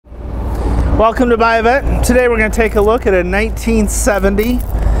Welcome to Buy a Vet. Today we're going to take a look at a 1970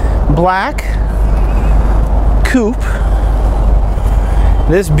 black coupe.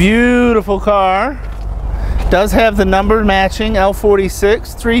 This beautiful car does have the number matching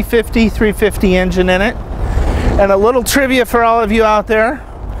L46 350 engine in it. And a little trivia for all of you out there: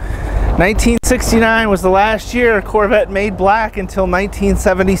 1969 was the last year Corvette made black until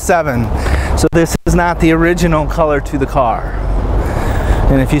 1977. So this is not the original color to the car.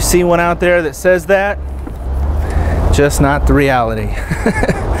 And if you see one out there that says that, just not the reality.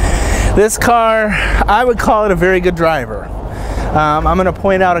 This car, I would call it a very good driver. I'm going to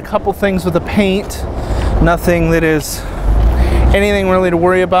point out a couple things with the paint. Nothing that is anything really to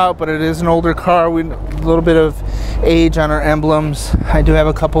worry about, but it is an older car with a little bit of age on our emblems. I do have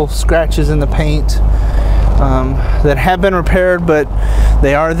a couple scratches in the paint that have been repaired, but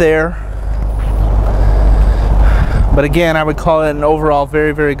they are there. But again, I would call it an overall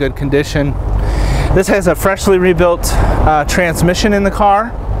very, very good condition. This has a freshly rebuilt transmission in the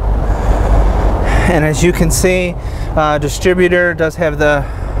car. And as you can see, distributor does have the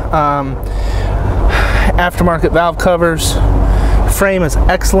aftermarket valve covers. Frame is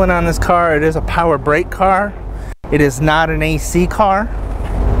excellent on this car. It is a power brake car. It is not an AC car.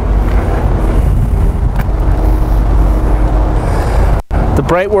 The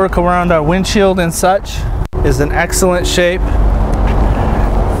bright work around our windshield and such is in excellent shape.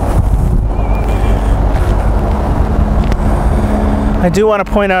 I do want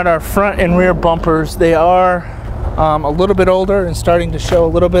to point out our front and rear bumpers. They are a little bit older and starting to show a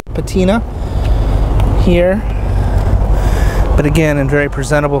little bit of patina here, but again in very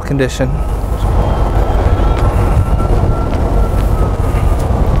presentable condition.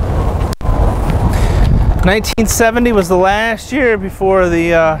 '70 was the last year before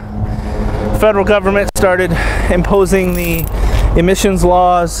the federal government started imposing the emissions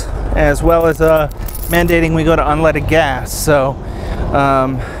laws, as well as mandating we go to unleaded gas. So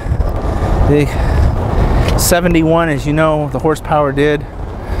the 71, as you know, the horsepower did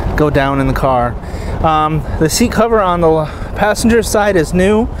go down in the car. The seat cover on the passenger side is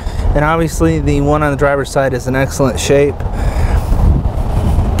new, and obviously the one on the driver's side is in excellent shape.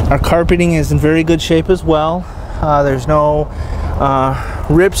 Our carpeting is in very good shape as well. There's no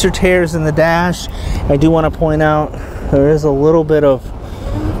rips or tears in the dash. I do want to point out there is a little bit of,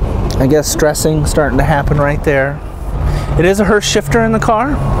 I guess, stressing starting to happen right there. It is a Hurst shifter in the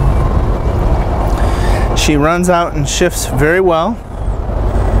car. She runs out and shifts very well.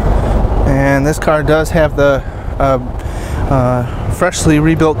 And this car does have the freshly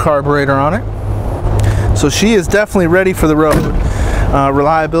rebuilt carburetor on it. So she is definitely ready for the road.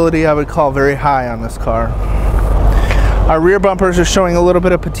 Reliability I would call very high on this car. Our rear bumpers are showing a little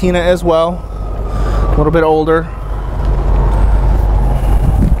bit of patina as well, a little bit older.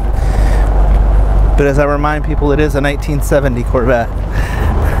 But as I remind people, it is a 1970 Corvette.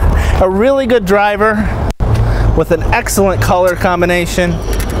 A really good driver with an excellent color combination.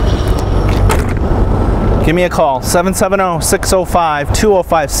 Give me a call,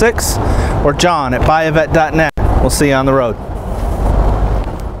 770-605-2056, or John at buyavet.net. We'll see you on the road.